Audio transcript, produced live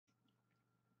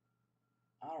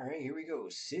All right, here we go.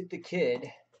 Sid the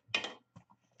Kid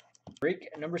Break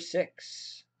number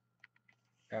 6.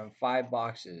 Got 5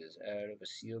 boxes out of a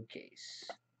sealed case.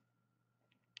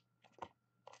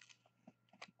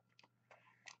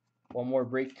 One more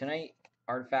break tonight.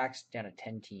 Artifacts down to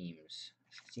 10 teams.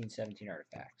 16, 17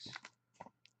 artifacts.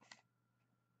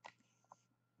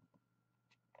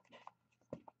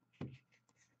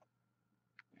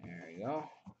 There we go.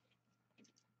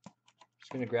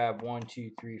 Just going to grab 1,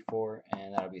 2, 3, 4,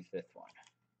 and that'll be the 5th one.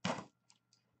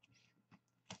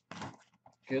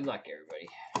 Good luck, everybody.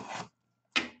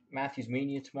 Matthews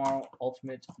Mania tomorrow.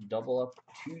 Ultimate double up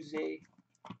Tuesday.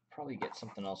 Probably get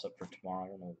something else up for tomorrow. I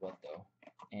don't know what, though.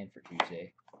 And for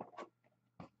Tuesday.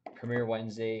 Premiere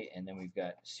Wednesday, and then we've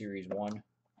got Series 1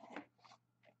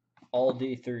 all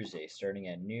day Thursday, starting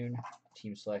at noon.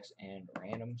 Team selects and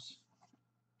randoms.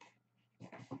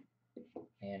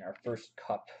 And our first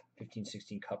cup,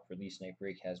 15-16 cup release night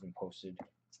break has been posted.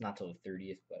 It's not till the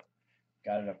 30th, but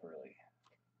got it up early.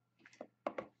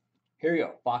 Here we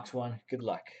go, box 1. Good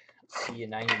luck. See you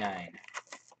 99.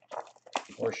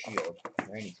 Or shield,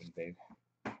 or anything big.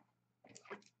 I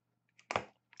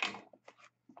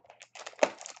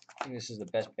think this is the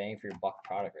best bang for your buck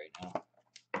product right now.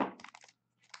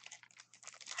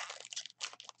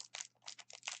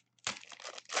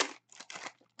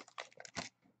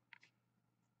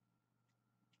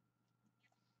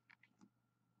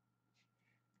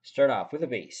 Start off with a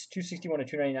base. 261 to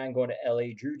 299 going to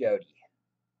LA, Drew Doughty.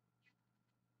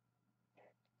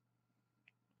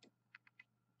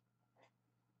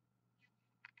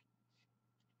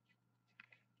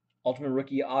 Ultimate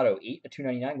Rookie Auto, 8 to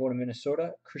 299 going to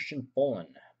Minnesota, Christian Fullen.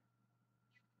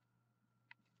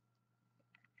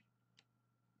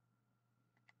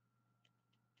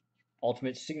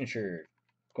 Ultimate Signature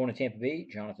going to Tampa Bay,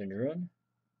 Jonathan Drouin.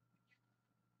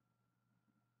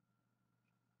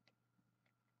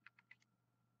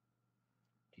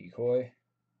 Decoy.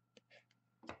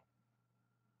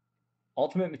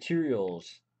 Ultimate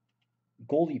Materials,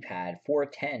 Goldie Pad, 4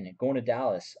 of 10 going to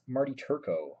Dallas, Marty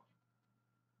Turco.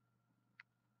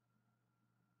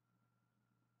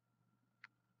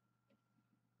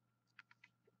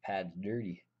 Pad's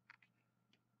dirty.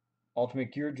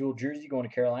 Ultimate Gear Dual Jersey going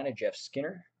to Carolina, Jeff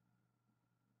Skinner.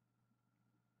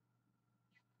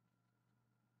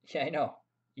 Yeah, I know.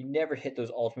 You never hit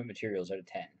those Ultimate Materials out of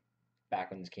 10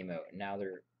 back when this came out. And now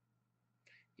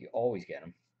you always get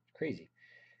them. Crazy.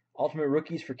 Ultimate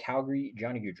Rookies for Calgary,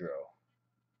 Johnny Gaudreau.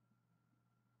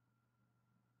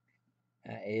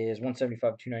 That is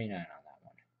 175, 299 on that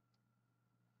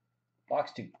one.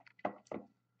 Box 2.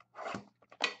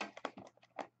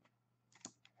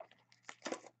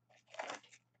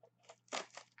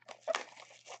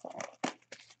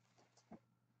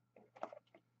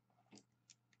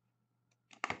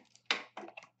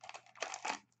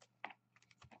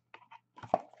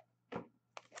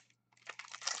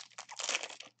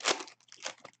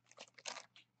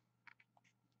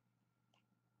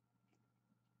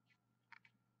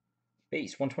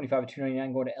 Base, 125 to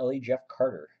 299 going to LA, Jeff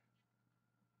Carter.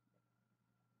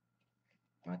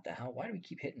 What the hell? Why do we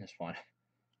keep hitting this one?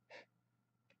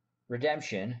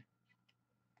 Redemption.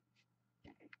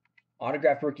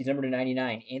 Autographed rookies number to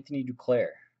 99, Anthony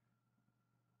Duclair.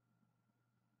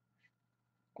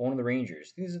 Going to the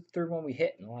Rangers. This is the 3rd one we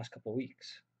hit in the last couple of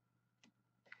weeks.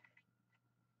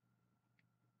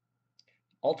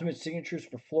 Ultimate Signatures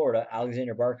for Florida,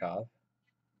 Alexander Barkov.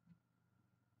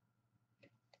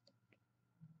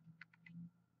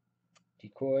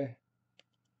 Decoy.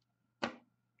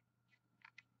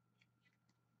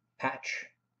 Patch.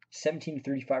 17 to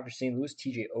 35 for St. Louis,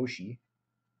 TJ Oshie.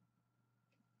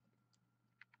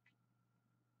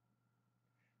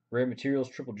 Rare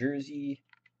Materials Triple Jersey.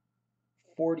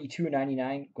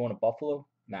 42.99 going to Buffalo,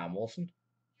 Matt Wilson.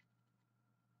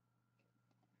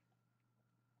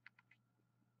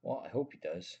 Well, I hope he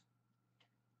does.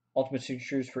 Ultimate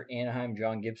Signatures for Anaheim,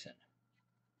 John Gibson.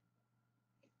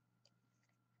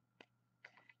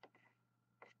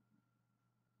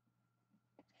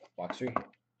 Box 3.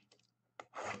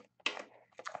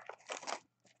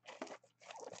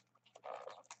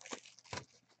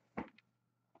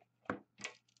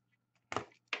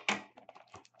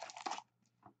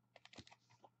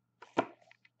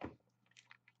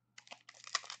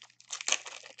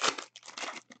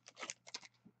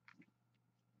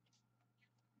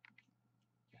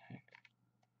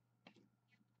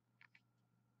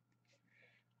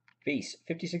 Base,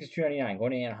 56 to 299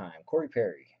 going to Anaheim, Corey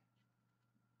Perry.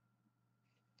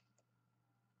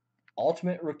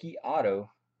 Ultimate Rookie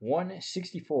Auto,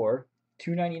 164,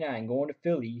 299 going to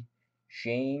Philly,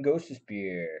 Shane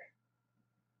Gostisbehere.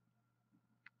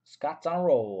 Scott's on a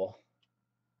roll.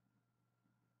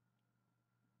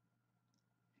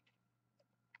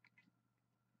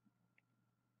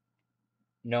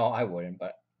 No, I wouldn't,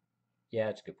 but yeah,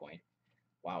 it's a good point.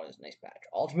 Wow, that's a nice patch.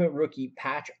 Ultimate Rookie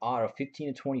Patch Auto,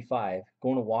 15 to 25.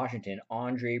 Going to Washington,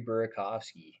 Andre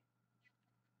Burakovsky.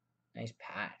 Nice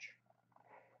patch.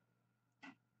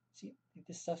 See,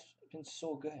 this stuff's been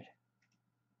so good.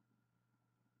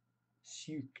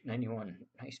 Suk 91,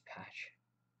 nice patch.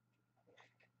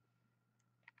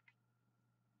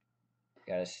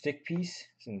 Got a stick piece,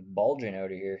 some bulging out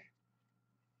of here.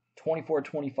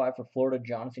 24-25 for Florida,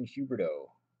 Jonathan Huberdeau.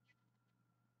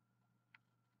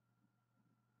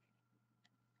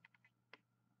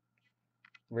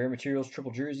 Rare Materials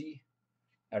Triple Jersey,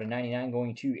 out of 99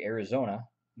 going to Arizona,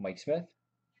 Mike Smith.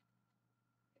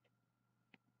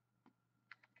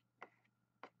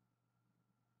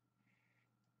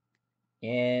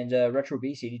 And Retro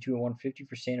Base 82 and 150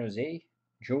 for San Jose,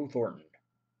 Joe Thornton.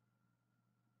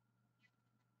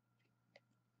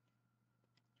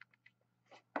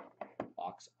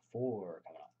 Box 4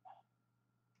 coming up.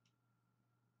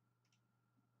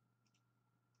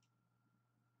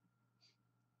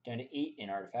 Down to 8 in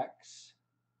artifacts.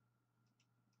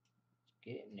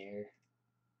 Let's get in there.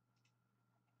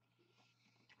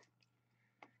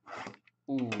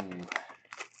 Ooh.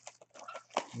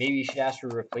 Maybe you should ask for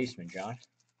a replacement, John.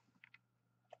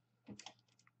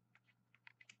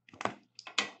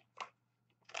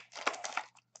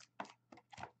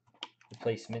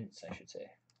 Replacements, I should say.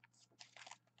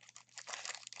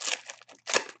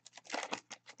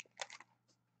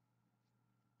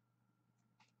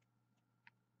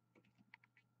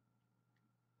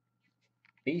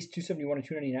 Base 271 and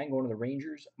 299 going to the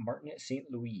Rangers, Martin at St.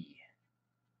 Louis.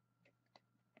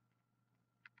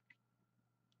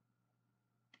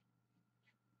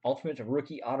 Ultimate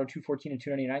Rookie Auto 214 and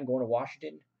 299 going to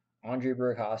Washington, Andre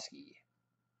Burakovsky.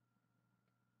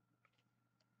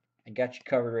 I got you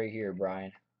covered right here,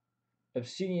 Brian.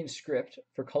 Obsidian Script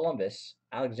for Columbus,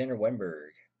 Alexander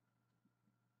Wenberg.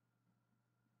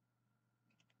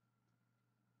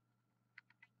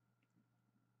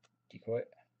 Decoy.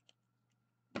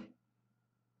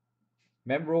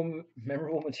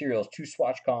 Memorable Materials, 2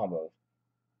 swatch combo.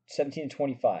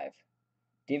 17-25.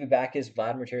 David Backus,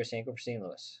 Vladimir Tarasenko for St.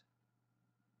 Louis.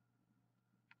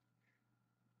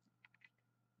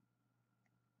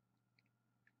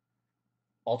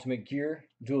 Ultimate Gear,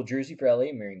 dual jersey for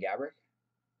LA, Marian Gaborik.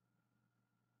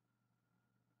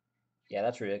 Yeah,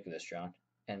 that's ridiculous, John.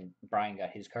 And Brian got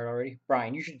his card already.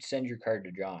 Brian, you should send your card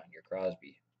to John, your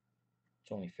Crosby.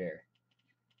 It's only fair.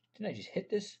 Didn't I just hit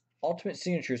this? Ultimate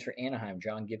Signatures for Anaheim,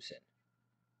 John Gibson.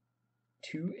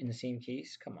 2 in the same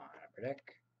case. Come on, Upper Deck.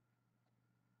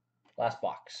 Last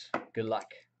box. Good luck.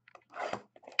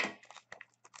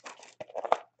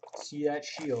 See that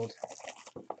shield.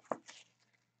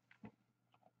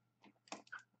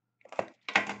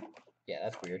 Yeah,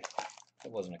 that's weird.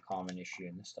 That wasn't a common issue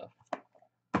in this stuff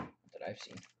that I've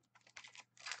seen.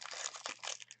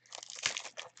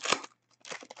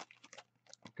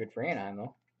 Good for Anaheim,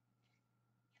 though.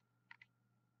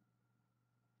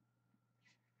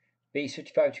 Base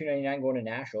 55 299 going to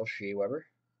Nashville, Shea Weber.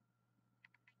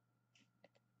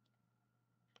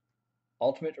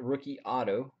 Ultimate Rookie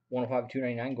Auto 105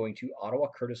 299 going to Ottawa,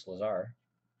 Curtis Lazar.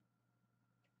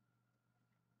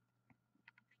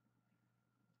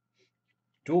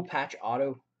 Dual Patch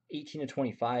Auto 18 to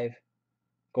 25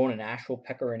 going to Nashville,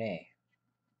 Pekka Rinne.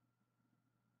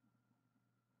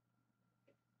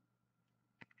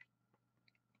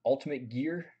 Ultimate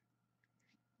Gear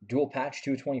Dual Patch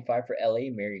 225 for LA,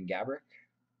 Marian Gaborik.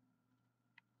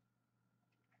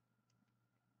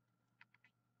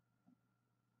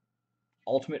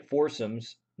 Ultimate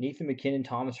Foursomes, Nathan MacKinnon,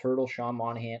 Thomas Hertl, Sean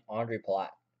Monahan, Andre Palat.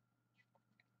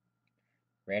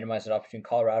 Randomize it off between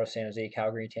Colorado, San Jose,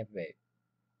 Calgary, and Tampa Bay.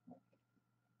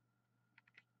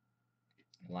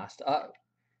 And last up,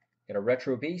 got a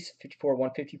retro base,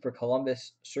 54-150 for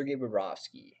Columbus, Sergei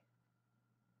Bobrovsky.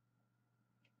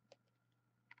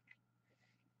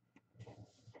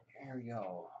 There we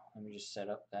go. Let me just set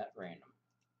up that random.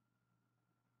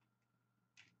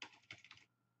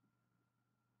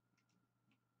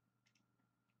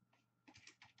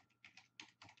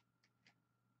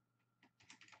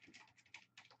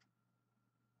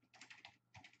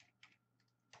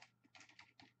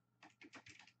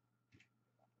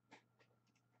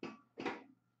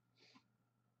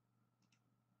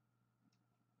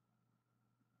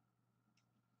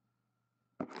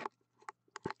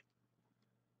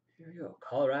 Here we go.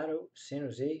 Colorado, San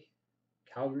Jose,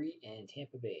 Calgary, and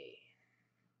Tampa Bay.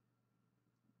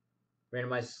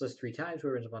 Randomize this list 3 times.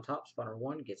 Whoever ends up on top, spawner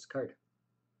 1 gets the card.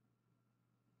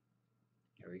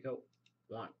 Here we go.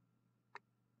 1,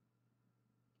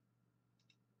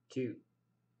 2,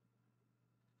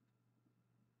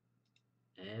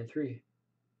 and 3.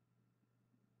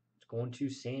 It's going to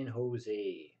San Jose.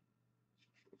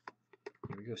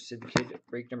 Here we go. Sid the Kid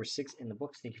Break number 6 in the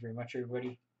books. Thank you very much,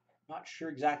 everybody. Not sure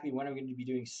exactly when I'm going to be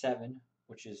doing 7,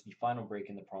 which is the final break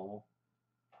in the promo.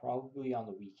 Probably on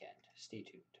the weekend. Stay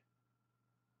tuned.